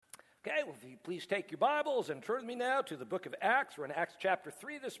Okay, well, if you please take your Bibles and turn with me now to the book of Acts. We're in Acts chapter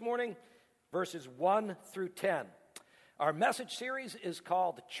 3 this morning, verses 1 through 10. Our message series is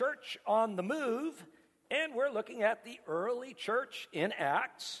called Church on the Move, and we're looking at the early church in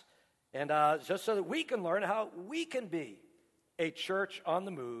Acts, and just so that we can learn how we can be a church on the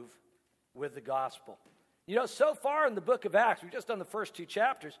move with the gospel. You know, so far in the book of Acts, we've just done the first 2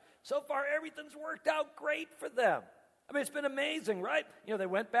 chapters, so far everything's worked out great for them. I mean, it's been amazing, right? You know, they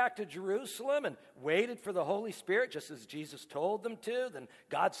went back to Jerusalem and waited for the Holy Spirit, just as Jesus told them to. Then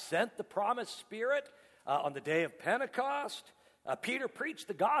God sent the promised Spirit on the day of Pentecost. Peter preached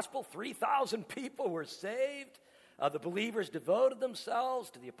the gospel. 3,000 people were saved. The believers devoted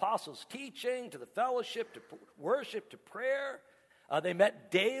themselves to the apostles' teaching, to the fellowship, to worship, to prayer. They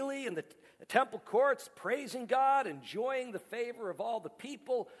met daily in the temple courts, praising God, enjoying the favor of all the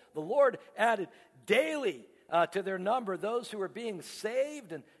people. The Lord added daily to their number those who were being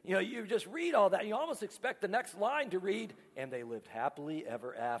saved. And, you know, you just read all that. You almost expect the next line to read, and they lived happily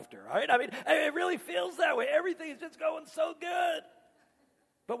ever after. Right? I mean, it really feels that way. Everything is just going so good.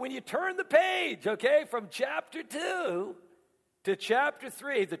 But when you turn the page, okay, from chapter 2 to chapter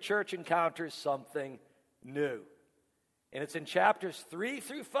 3, the church encounters something new. And it's in chapters 3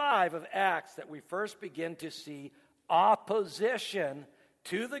 through 5 of Acts that we first begin to see opposition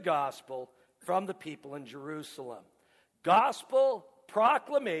to the gospel from the people in Jerusalem. Gospel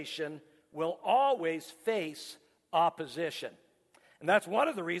proclamation will always face opposition. And that's one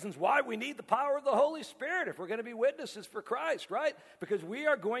of the reasons why we need the power of the Holy Spirit if we're going to be witnesses for Christ, right? Because we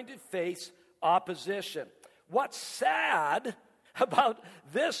are going to face opposition. What's sad about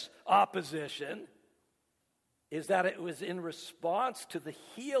this opposition is that it was in response to the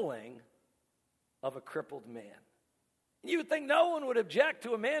healing of a crippled man. You would think no one would object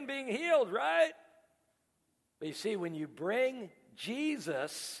to a man being healed, right? But you see, when you bring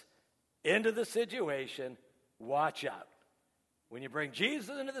Jesus into the situation, watch out. When you bring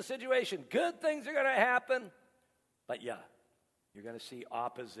Jesus into the situation, good things are going to happen. But yeah, you're going to see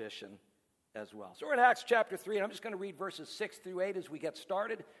opposition as well. So we're in Acts chapter 3, and I'm just going to read verses 6 through 8 as we get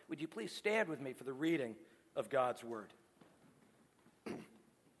started. Would you please stand with me for the reading of God's word?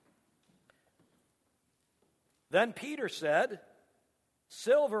 Then Peter said,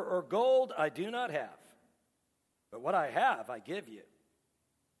 "Silver or gold I do not have, but what I have I give you.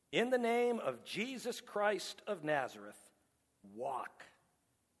 In the name of Jesus Christ of Nazareth, walk."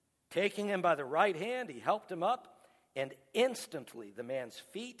 Taking him by the right hand, he helped him up, and instantly the man's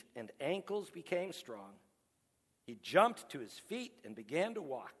feet and ankles became strong. He jumped to his feet and began to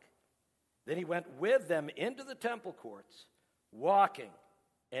walk. Then he went with them into the temple courts, walking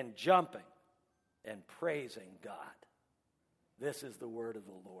and jumping and praising God. This is the word of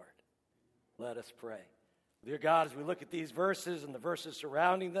the Lord. Let us pray. Dear God, as we look at these verses and the verses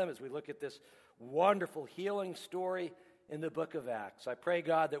surrounding them, as we look at this wonderful healing story in the book of Acts, I pray,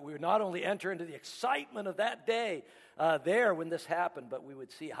 God, that we would not only enter into the excitement of that day there when this happened, but we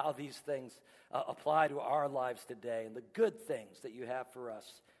would see how these things apply to our lives today and the good things that you have for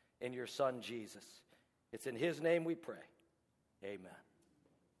us in your Son, Jesus. It's in his name we pray. Amen.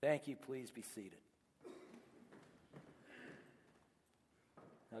 Thank you. Please be seated.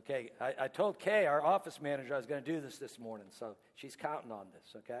 Okay, I told Kay, our office manager, I was going to do this morning, so she's counting on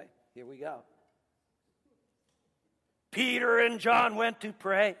this, okay? Here we go. Peter and John went to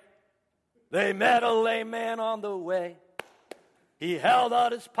pray. They met a lame man on the way. He held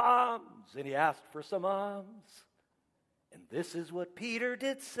out his palms and he asked for some alms. And this is what Peter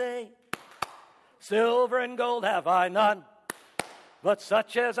did say. "Silver and gold have I none, but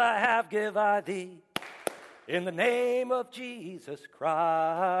such as I have give I thee. In the name of Jesus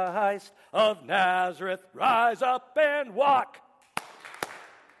Christ of Nazareth, rise up and walk."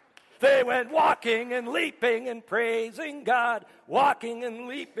 They went walking and leaping and praising God, walking and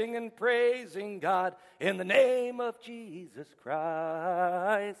leaping and praising God, in the name of Jesus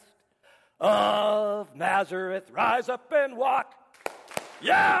Christ of Nazareth, rise up and walk.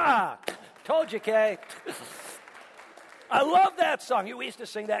 Yeah! Told you, Kay. I love that song. We used to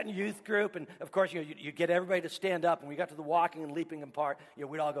sing that in youth group, and of course, you get everybody to stand up, and we got to the walking and leaping part,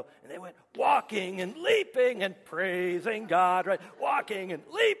 we'd all go, and they went walking and leaping and praising God, right? Walking and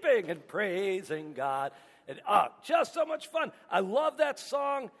leaping and praising God. And just so much fun. I love that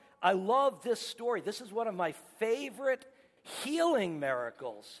song. I love this story. This is one of my favorite healing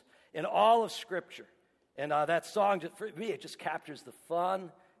miracles in all of Scripture. And that song, for me, it just captures the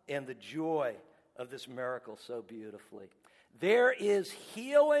fun and the joy of this miracle so beautifully. There is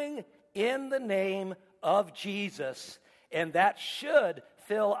healing in the name of Jesus, and that should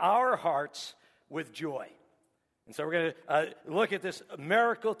fill our hearts with joy. And so we're going to look at this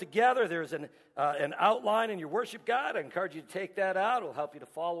miracle together. There's an outline in your worship guide. I encourage you to take that out. It will help you to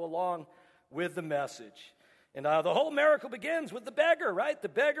follow along with the message. And the whole miracle begins with the beggar, right? The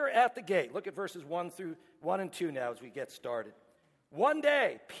beggar at the gate. Look at verses 1 and 2 now as we get started. One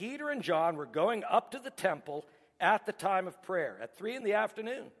day, Peter and John were going up to the temple at the time of prayer, at 3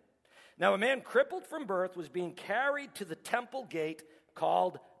 p.m. Now, a man crippled from birth was being carried to the temple gate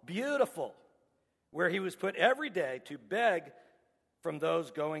called Beautiful, where he was put every day to beg from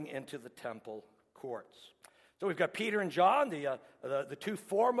those going into the temple courts. So we've got Peter and John, the two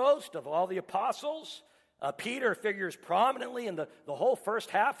foremost of all the apostles. Peter figures prominently in the whole first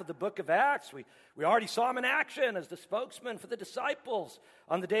half of the book of Acts. We already saw him in action as the spokesman for the disciples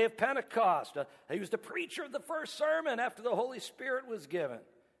on the day of Pentecost. He was the preacher of the first sermon after the Holy Spirit was given.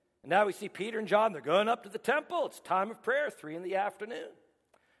 And now we see Peter and John, they're going up to the temple. It's time of prayer, 3 p.m.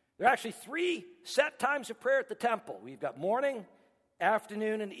 There are actually 3 set times of prayer at the temple. We've got morning,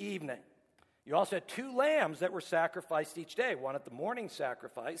 afternoon, and evening. You also had 2 lambs that were sacrificed each day, one at the morning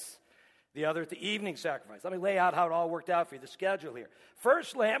sacrifice, the other at the evening sacrifice. Let me lay out how it all worked out for you, the schedule here.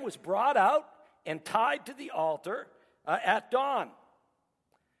 First lamb was brought out and tied to the altar at dawn.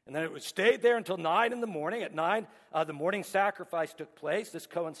 And then it stayed there until 9 in the morning. At 9, the morning sacrifice took place. This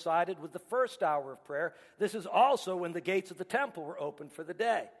coincided with the first hour of prayer. This is also when the gates of the temple were opened for the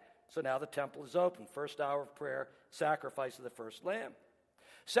day. So now the temple is open. First hour of prayer, sacrifice of the first lamb.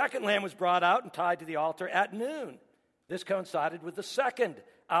 Second lamb was brought out and tied to the altar at noon. This coincided with the second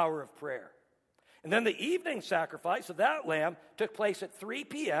hour of prayer. And then the evening sacrifice of that lamb took place at 3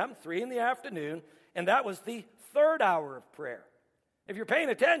 p.m., 3 p.m, and that was the third hour of prayer. If you're paying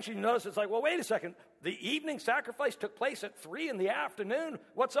attention, you notice it's like, well, wait a second. The evening sacrifice took place at 3 p.m.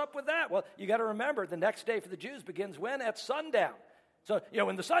 What's up with that? Well, you got to remember, the next day for the Jews begins when? At sundown. So,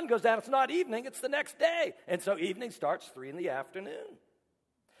 when the sun goes down, it's not evening, it's the next day. And so evening starts 3 p.m.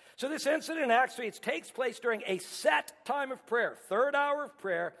 So this incident in Acts 3, it takes place during a set time of prayer, third hour of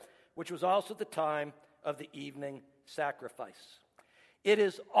prayer, which was also the time of the evening sacrifice. It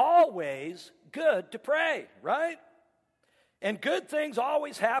is always good to pray, right? And good things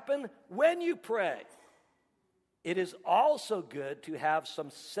always happen when you pray. It is also good to have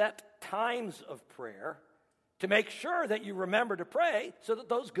some set times of prayer to make sure that you remember to pray so that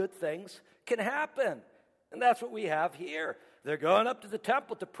those good things can happen. And that's what we have here. They're going up to the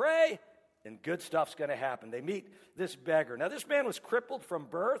temple to pray, and good stuff's going to happen. They meet this beggar. Now, this man was crippled from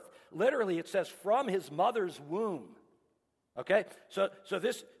birth. Literally, it says from his mother's womb. Okay? So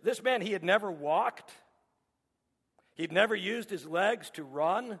this man, he had never walked. He'd never used his legs to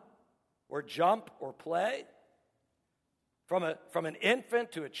run or jump or play. From an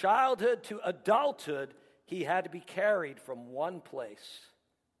infant to a childhood to adulthood, he had to be carried from one place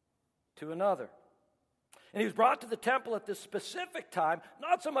to another. And he was brought to the temple at this specific time,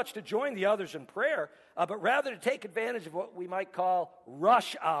 not so much to join the others in prayer, but rather to take advantage of what we might call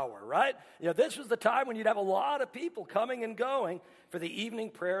rush hour, right? This was the time when you'd have a lot of people coming and going for the evening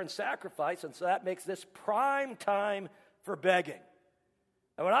prayer and sacrifice, and so that makes this prime time for begging.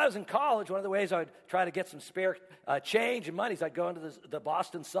 And when I was in college, one of the ways I would try to get some spare change and money is I'd go into the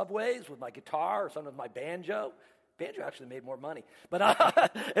Boston subways with my guitar or some of my banjo. Banjo actually made more money. But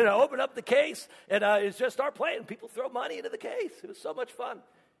open up the case and just start playing. People throw money into the case. It was so much fun.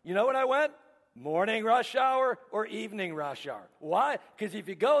 You know when I went? Morning rush hour or evening rush hour. Why? Because if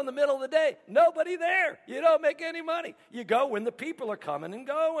you go in the middle of the day, nobody there. You don't make any money. You go when the people are coming and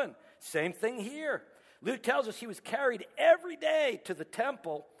going. Same thing here. Luke tells us he was carried every day to the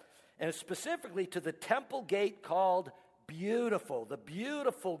temple, and specifically to the temple gate called Beautiful, the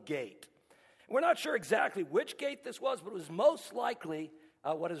Beautiful Gate. We're not sure exactly which gate this was, but it was most likely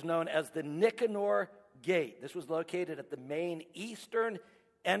what is known as the Nicanor Gate. This was located at the main eastern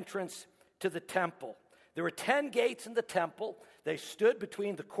entrance to the temple. There were 10 gates in the temple. They stood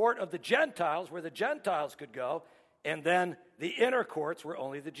between the court of the Gentiles, where the Gentiles could go, and then the inner courts, where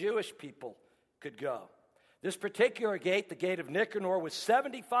only the Jewish people could go. This particular gate, the gate of Nicanor, was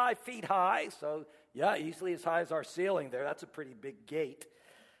 75 feet high, so easily as high as our ceiling there. That's a pretty big gate.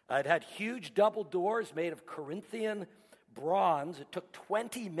 It had huge double doors made of Corinthian bronze. It took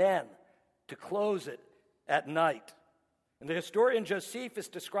 20 men to close it at night. And the historian Josephus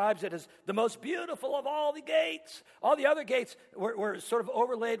describes it as the most beautiful of all the gates. All the other gates were sort of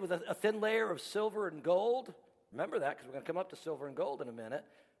overlaid with a thin layer of silver and gold. Remember that, because we're going to come up to silver and gold in a minute.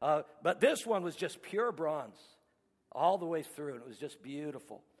 But this one was just pure bronze all the way through, and it was just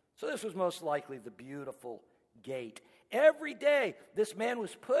beautiful. So this was most likely the Beautiful Gate. Every day, this man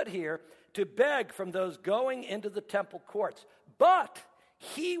was put here to beg from those going into the temple courts. But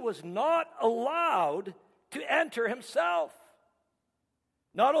he was not allowed to enter himself.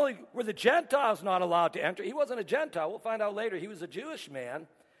 Not only were the Gentiles not allowed to enter, he wasn't a Gentile. We'll find out later he was a Jewish man.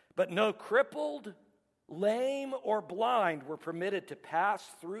 But no crippled, lame, or blind were permitted to pass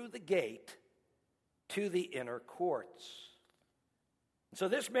through the gate to the inner courts. So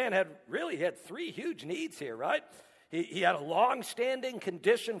this man had three huge needs here, right? He had a long-standing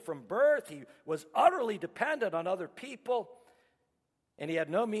condition from birth. He was utterly dependent on other people. And he had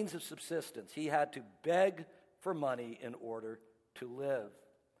no means of subsistence. He had to beg for money in order to live.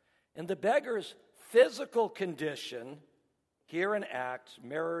 And the beggar's physical condition here in Acts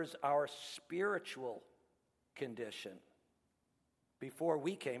mirrors our spiritual condition before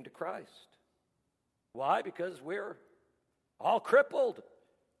we came to Christ. Why? Because we're all crippled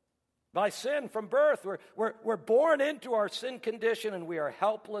by sin from birth. We're born into our sin condition, and we are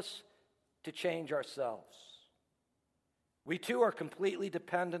helpless to change ourselves. We too are completely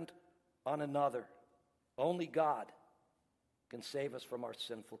dependent on another. Only God can save us from our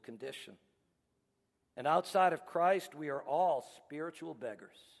sinful condition. And outside of Christ, we are all spiritual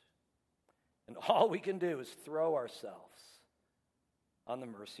beggars. And all we can do is throw ourselves on the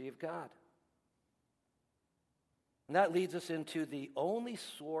mercy of God. And that leads us into the only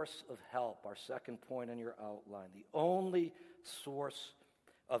source of help, our second point on your outline, the only source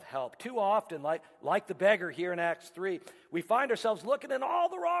of help. Too often, like the beggar here in Acts 3, we find ourselves looking in all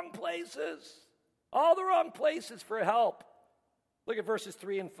the wrong places for help. Look at verses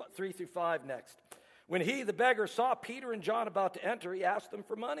 3 through 5 next. When he, the beggar, saw Peter and John about to enter, he asked them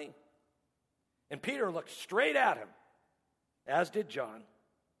for money. And Peter looked straight at him, as did John.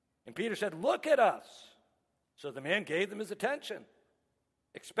 And Peter said, "Look at us." So the man gave them his attention,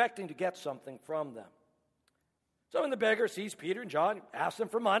 expecting to get something from them. So when the beggar sees Peter and John, asks them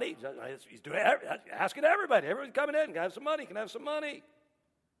for money. He's asking everybody. Everyone's coming in. Can I have some money? Can I have some money?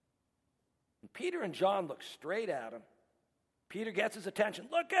 And Peter and John look straight at him. Peter gets his attention.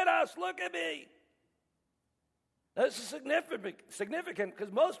 "Look at us. Look at me." Now, this is significant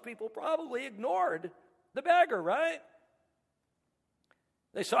because most people probably ignored the beggar, right?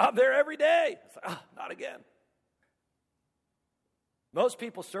 They saw him there every day. It's like, not again. Most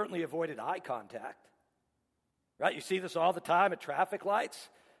people certainly avoided eye contact, right? You see this all the time at traffic lights.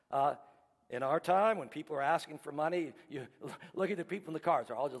 In our time, when people are asking for money, you look at the people in the cars.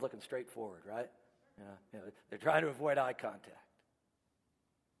 They're all just looking straight forward, right? They're trying to avoid eye contact.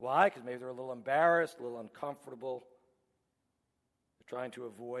 Why? Because maybe they're a little embarrassed, a little uncomfortable. They're trying to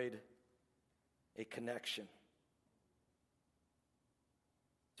avoid a connection.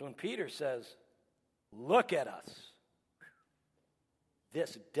 So when Peter says, "Look at us,"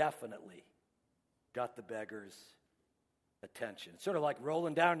 this definitely got the beggar's attention. It's sort of like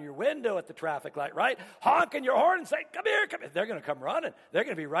rolling down your window at the traffic light, right? Honking your horn and saying, "Come here, come here." They're going to come running. They're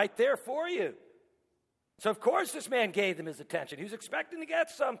going to be right there for you. So, of course, this man gave them his attention. He was expecting to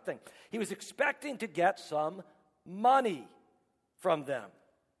get something. He was expecting to get some money from them.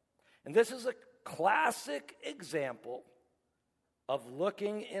 And this is a classic example of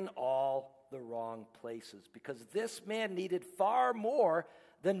looking in all the wrong places, because this man needed far more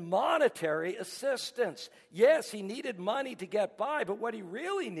than monetary assistance. Yes, he needed money to get by, but what he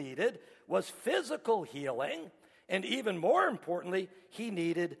really needed was physical healing, and even more importantly, he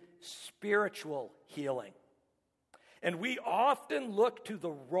needed spiritual healing. And we often look to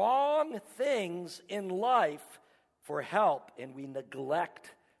the wrong things in life for help, and we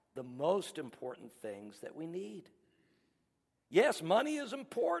neglect the most important things that we need. Yes, money is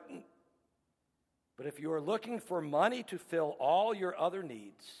important, but if you are looking for money to fill all your other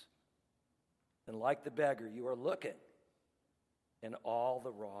needs, then like the beggar, you are looking in all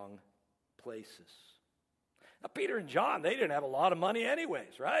the wrong places. Now, Peter and John, they didn't have a lot of money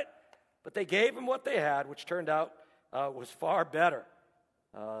anyways, right? But they gave him what they had, which turned out was far better,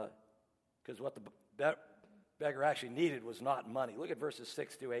 because what the beggar actually needed was not money. Look at verses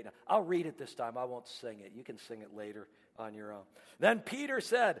 6 through 8. Now, I'll read it this time. I won't sing it. You can sing it later on your own. Then Peter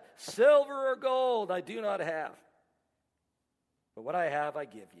said, "Silver or gold I do not have, but what I have I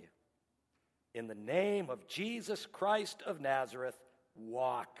give you. In the name of Jesus Christ of Nazareth,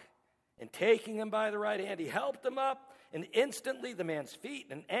 walk." And taking him by the right hand, he helped him up, and instantly the man's feet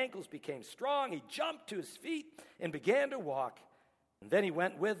and ankles became strong. He jumped to his feet and began to walk. And then he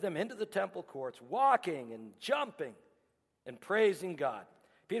went with them into the temple courts, walking and jumping and praising God.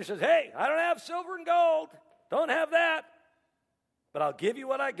 Peter says, "Hey, I don't have silver and gold. Don't have that. But I'll give you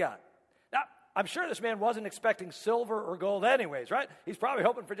what I got." Now, I'm sure this man wasn't expecting silver or gold anyways, right? He's probably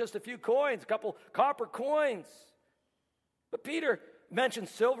hoping for just a few coins, a couple copper coins. But Peter mentions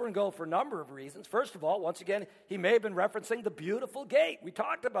silver and gold for a number of reasons. First of all, once again, he may have been referencing the beautiful gate. We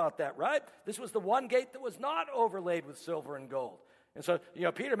talked about that, right? This was the one gate that was not overlaid with silver and gold. And so,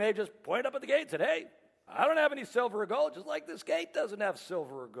 Peter may have just pointed up at the gate and said, hey, I don't have any silver or gold, just like this gate doesn't have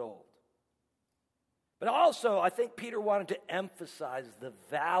silver or gold. But also, I think Peter wanted to emphasize the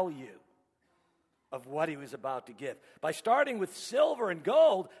value of what he was about to give. By starting with silver and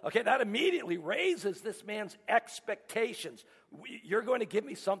gold, okay, that immediately raises this man's expectations. You're going to give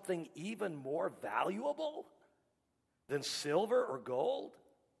me something even more valuable than silver or gold?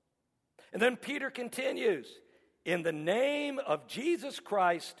 And then Peter continues, in the name of Jesus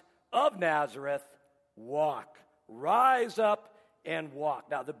Christ of Nazareth, walk. Rise up and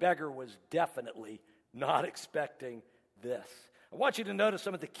walk. Now, the beggar was definitely not expecting this. I want you to notice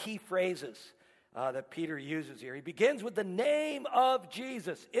some of the key phrases that Peter uses here. He begins with the name of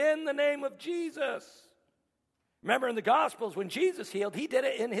Jesus. In the name of Jesus. Remember in the Gospels, when Jesus healed, he did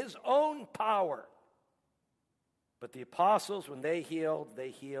it in his own power. But the apostles, when they healed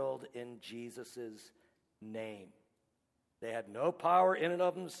in Jesus' name. They had no power in and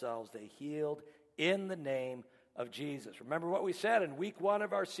of themselves. They healed in the name of Jesus. Remember what we said in week 1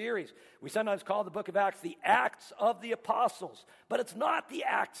 of our series. We sometimes call the book of Acts the Acts of the Apostles. But it's not the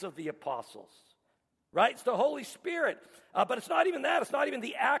Acts of the Apostles. Right? It's the Holy Spirit. But it's not even that. It's not even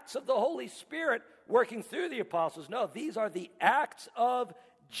the acts of the Holy Spirit working through the apostles. No, these are the acts of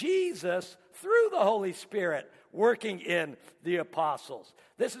Jesus through the Holy Spirit working in the apostles.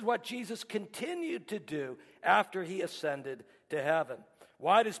 This is what Jesus continued to do after he ascended to heaven.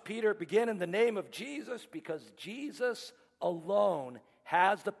 Why does Peter begin in the name of Jesus? Because Jesus alone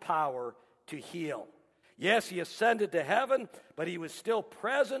has the power to heal. Yes, he ascended to heaven, but he was still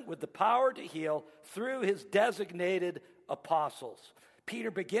present with the power to heal through his designated apostles. Peter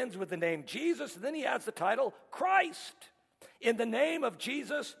begins with the name Jesus, and then he adds the title Christ. In the name of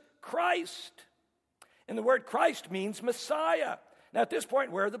Jesus, Christ. And the word Christ means Messiah. Now, at this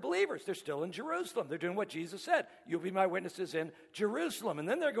point, where are the believers? They're still in Jerusalem. They're doing what Jesus said. You'll be my witnesses in Jerusalem. And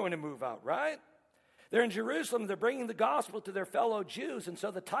then they're going to move out, right? They're in Jerusalem. They're bringing the gospel to their fellow Jews. And so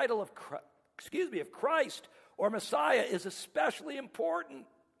the title of Christ or Messiah is especially important.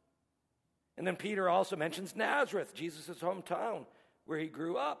 And then Peter also mentions Nazareth, Jesus' hometown, where he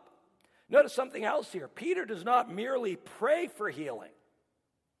grew up. Notice something else here. Peter does not merely pray for healing.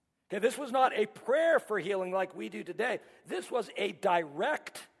 Okay, this was not a prayer for healing like we do today. This was a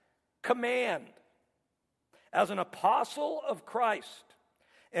direct command. As an apostle of Christ,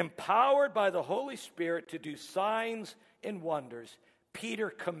 empowered by the Holy Spirit to do signs and wonders, Peter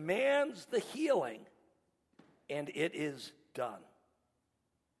commands the healing, and it is done.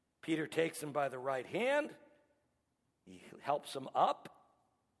 Peter takes him by the right hand. He helps him up.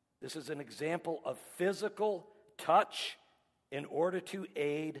 This is an example of physical touch in order to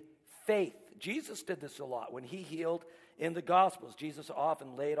aid faith. Jesus did this a lot. When he healed in the Gospels, Jesus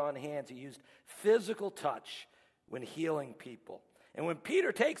often laid on hands. He used physical touch when healing people. And when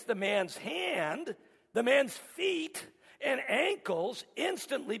Peter takes the man's hand, the man's feet and ankles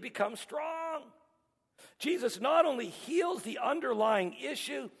instantly become strong. Jesus not only heals the underlying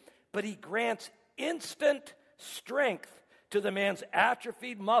issue, but he grants instant strength to the man's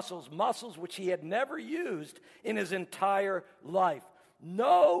atrophied muscles which he had never used in his entire life.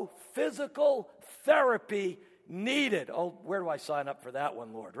 No physical therapy needed. Oh, where do I sign up for that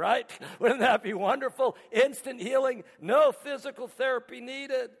one, Lord, right? Wouldn't that be wonderful? Instant healing, no physical therapy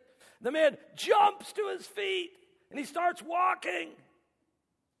needed. The man jumps to his feet and he starts walking.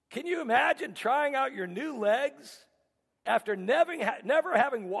 Can you imagine trying out your new legs after never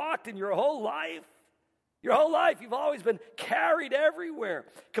having walked in your whole life? Your whole life, you've always been carried everywhere,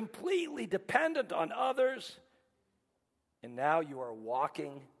 completely dependent on others. And now you are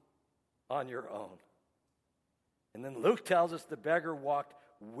walking on your own. And then Luke tells us the beggar walked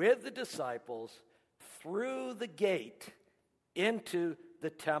with the disciples through the gate into the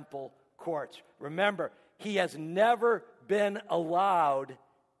temple courts. Remember, he has never been allowed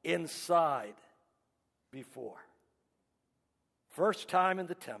inside before. First time in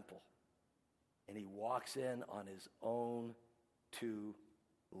the temple. And he walks in on his own 2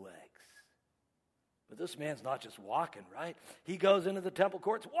 legs. But this man's not just walking, right? He goes into the temple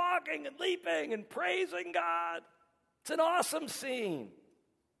courts walking and leaping and praising God. It's an awesome scene.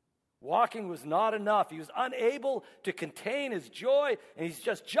 Walking was not enough. He was unable to contain his joy, and he's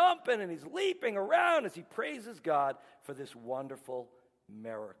just jumping and he's leaping around as he praises God for this wonderful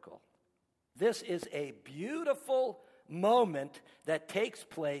miracle. This is a beautiful moment that takes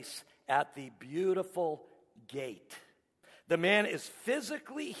place at the beautiful gate. The man is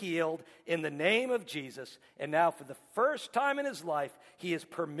physically healed in the name of Jesus, and now for the first time in his life, he is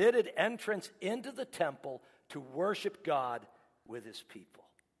permitted entrance into the temple to worship God with his people.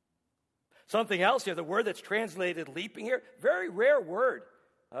 Something else here, the word that's translated leaping here, very rare word,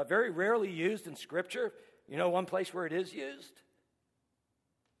 very rarely used in Scripture. You know one place where it is used?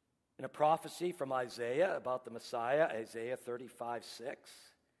 In a prophecy from Isaiah about the Messiah, Isaiah 35:6,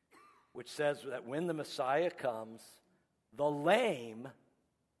 which says that when the Messiah comes, the lame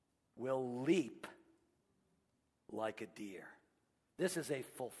will leap like a deer. This is a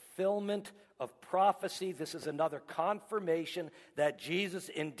fulfillment of prophecy. This is another confirmation that Jesus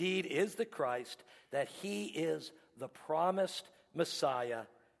indeed is the Christ, that he is the promised Messiah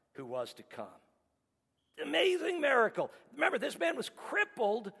who was to come. Amazing miracle. Remember, this man was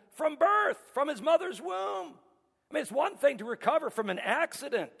crippled from birth, from his mother's womb. I mean, it's one thing to recover from an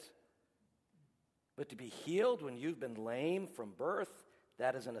accident, but to be healed when you've been lame from birth,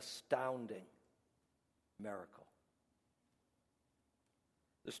 that is an astounding miracle.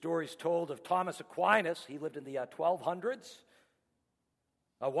 The story is told of Thomas Aquinas. He lived in the 1200s,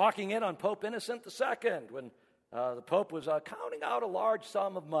 walking in on Pope Innocent II when the Pope was counting out a large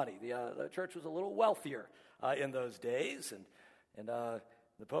sum of money. The church was a little wealthier in those days, and the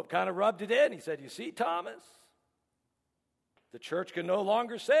Pope kind of rubbed it in. He said, "You see, Thomas, the church can no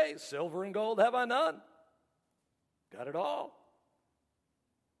longer say, 'Silver and gold have I none.' Got it all."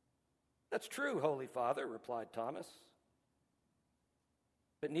 "That's true, Holy Father," replied Thomas.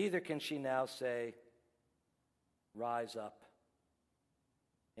 "But neither can she now say, 'Rise up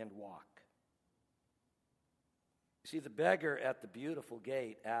and walk.'" You see, the beggar at the beautiful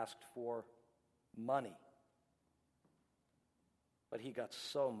gate asked for money, but he got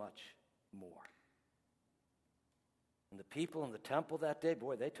so much more. And the people in the temple that day,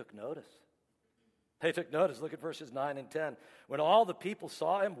 boy, they took notice. They took notice. Look at verses 9 and 10. When all the people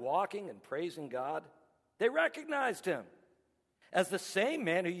saw him walking and praising God, they recognized him as the same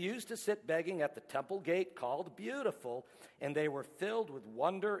man who used to sit begging at the temple gate called Beautiful, and they were filled with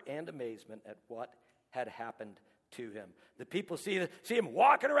wonder and amazement at what had happened to him. The people see him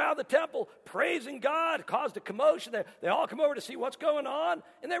walking around the temple, praising God, caused a commotion. They all come over to see what's going on,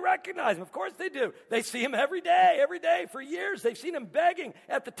 and they recognize him. Of course they do. They see him every day for years. They've seen him begging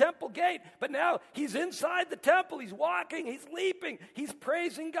at the temple gate, but now he's inside the temple. He's walking, he's leaping, he's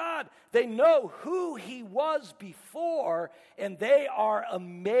praising God. They know who he was before, and they are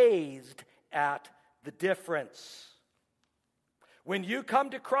amazed at the difference. When you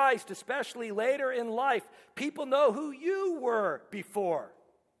come to Christ, especially later in life, people know who you were before,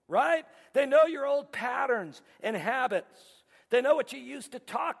 right? They know your old patterns and habits. They know what you used to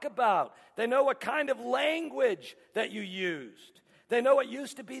talk about. They know what kind of language that you used. They know what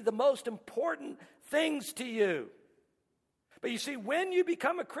used to be the most important things to you. But you see, when you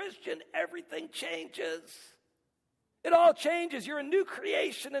become a Christian, everything changes. It all changes. You're a new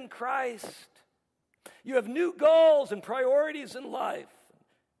creation in Christ. You have new goals and priorities in life.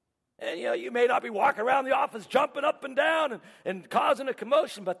 And you may not be walking around the office jumping up and down and causing a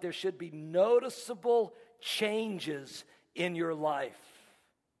commotion, but there should be noticeable changes in your life.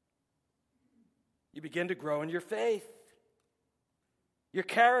 You begin to grow in your faith. Your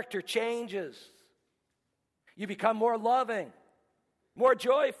character changes. You become more loving, more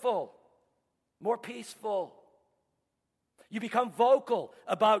joyful, more peaceful. You become vocal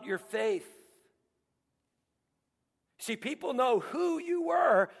about your faith. See, people know who you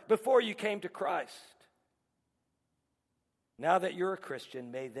were before you came to Christ. Now that you're a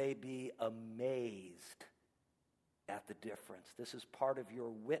Christian, may they be amazed at the difference. This is part of your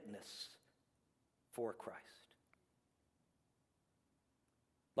witness for Christ.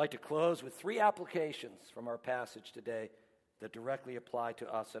 I'd like to close with 3 applications from our passage today that directly apply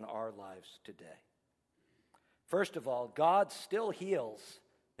to us in our lives today. First of all, God still heals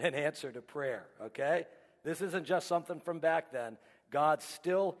in answer to prayer, okay? This isn't just something from back then. God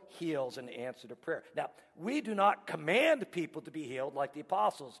still heals in answer to prayer. Now, we do not command people to be healed like the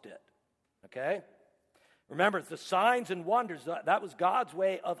apostles did, okay? Remember, the signs and wonders, that was God's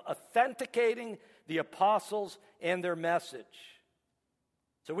way of authenticating the apostles and their message.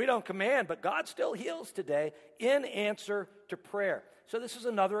 So we don't command, but God still heals today in answer to prayer. So this is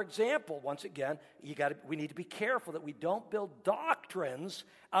another example. Once again, we need to be careful that we don't build doctrines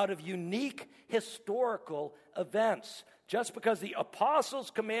out of unique historical events. Just because the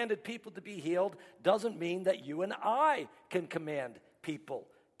apostles commanded people to be healed doesn't mean that you and I can command people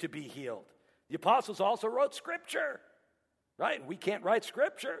to be healed. The apostles also wrote Scripture, right? And we can't write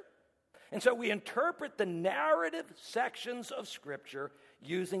Scripture. And so we interpret the narrative sections of Scripture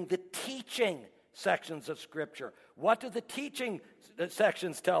using the teaching sections of Scripture. What do the teaching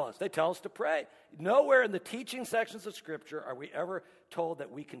sections tell us? They tell us to pray. Nowhere in the teaching sections of Scripture are we ever told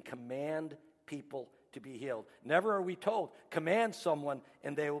that we can command people to be healed. Never are we told, command someone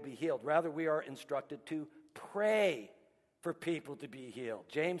and they will be healed. Rather, we are instructed to pray for people to be healed.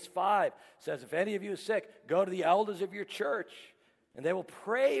 James 5 says, if any of you is sick, go to the elders of your church, and they will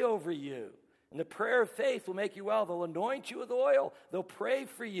pray over you. And the prayer of faith will make you well. They'll anoint you with oil. They'll pray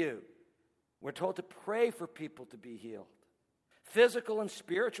for you. We're told to pray for people to be healed. Physical and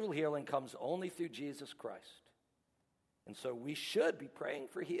spiritual healing comes only through Jesus Christ. And so we should be praying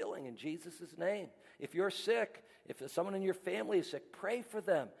for healing in Jesus' name. If you're sick, if someone in your family is sick, pray for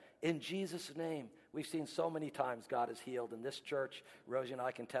them in Jesus' name. We've seen so many times God has healed. In this church, Rosie and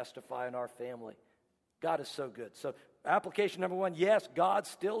I can testify in our family. God is so good. So application number 1, yes, God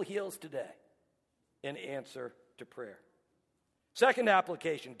still heals today in answer to prayer. Second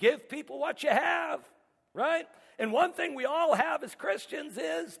application, give people what you have, right? And one thing we all have as Christians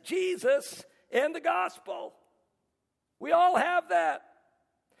is Jesus and the gospel. We all have that.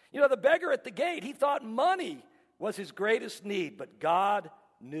 You know, the beggar at the gate, he thought money was his greatest need, but God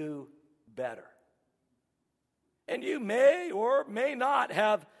knew better. And you may or may not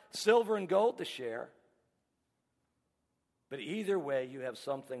have silver and gold to share, but either way, you have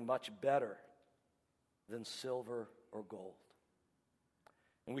something much better than silver or gold.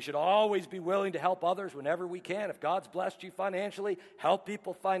 And we should always be willing to help others whenever we can. If God's blessed you financially, help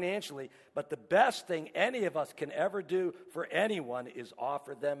people financially. But the best thing any of us can ever do for anyone is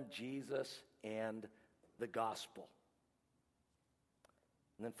offer them Jesus and the gospel.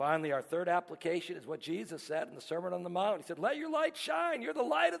 And then finally, our third application is what Jesus said in the Sermon on the Mount. He said, let your light shine. You're the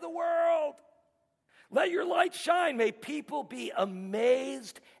light of the world. Let your light shine. May people be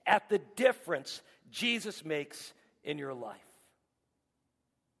amazed at the difference Jesus makes in your life.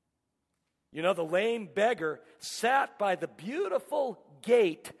 You know, the lame beggar sat by the beautiful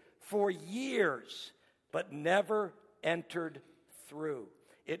gate for years, but never entered through.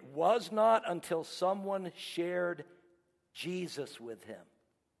 It was not until someone shared Jesus with him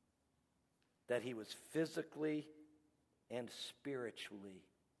that he was physically and spiritually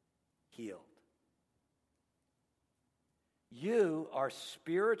healed. You are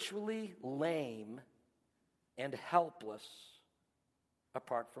spiritually lame and helpless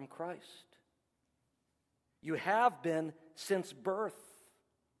apart from Christ. You have been since birth.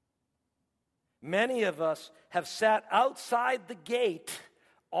 Many of us have sat outside the gate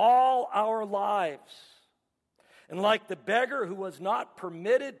all our lives. And like the beggar who was not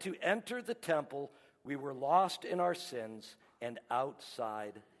permitted to enter the temple, we were lost in our sins and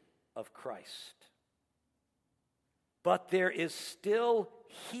outside of Christ. But there is still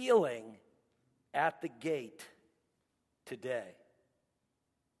healing at the gate today.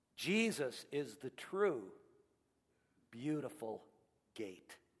 Jesus is the true, beautiful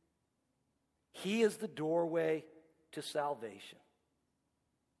gate. He is the doorway to salvation.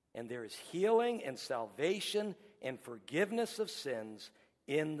 And there is healing and salvation and forgiveness of sins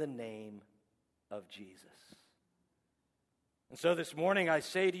in the name of Jesus. And so this morning I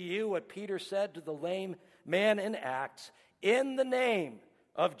say to you what Peter said to the lame man in Acts, in the name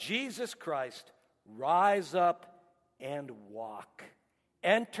of Jesus Christ, rise up and walk.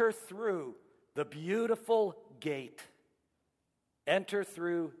 Enter through the beautiful gate. Enter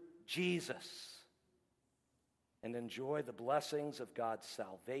through Jesus and enjoy the blessings of God's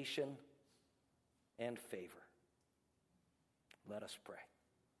salvation and favor. Let us pray.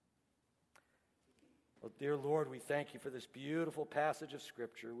 Well, dear Lord, we thank you for this beautiful passage of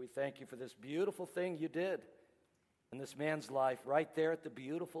Scripture. We thank you for this beautiful thing you did in this man's life right there at the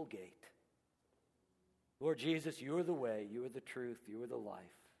beautiful gate. Lord Jesus, you are the way, you are the truth, you are the life.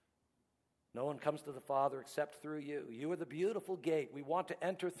 No one comes to the Father except through you. You are the beautiful gate. We want to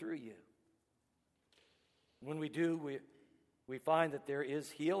enter through you. When we do, we find that there is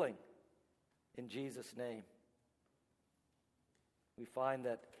healing in Jesus' name. We find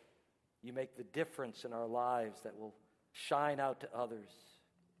that you make the difference in our lives that will shine out to others,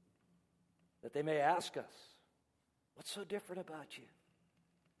 that they may ask us, what's so different about you?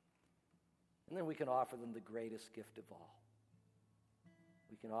 And then we can offer them the greatest gift of all.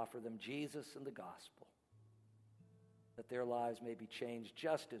 We can offer them Jesus and the gospel, that their lives may be changed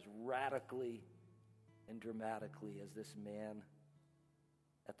just as radically and dramatically as this man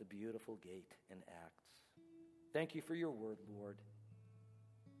at the beautiful gate in Acts. Thank you for your word, Lord.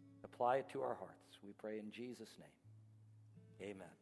 Apply it to our hearts. We pray in Jesus' name. Amen.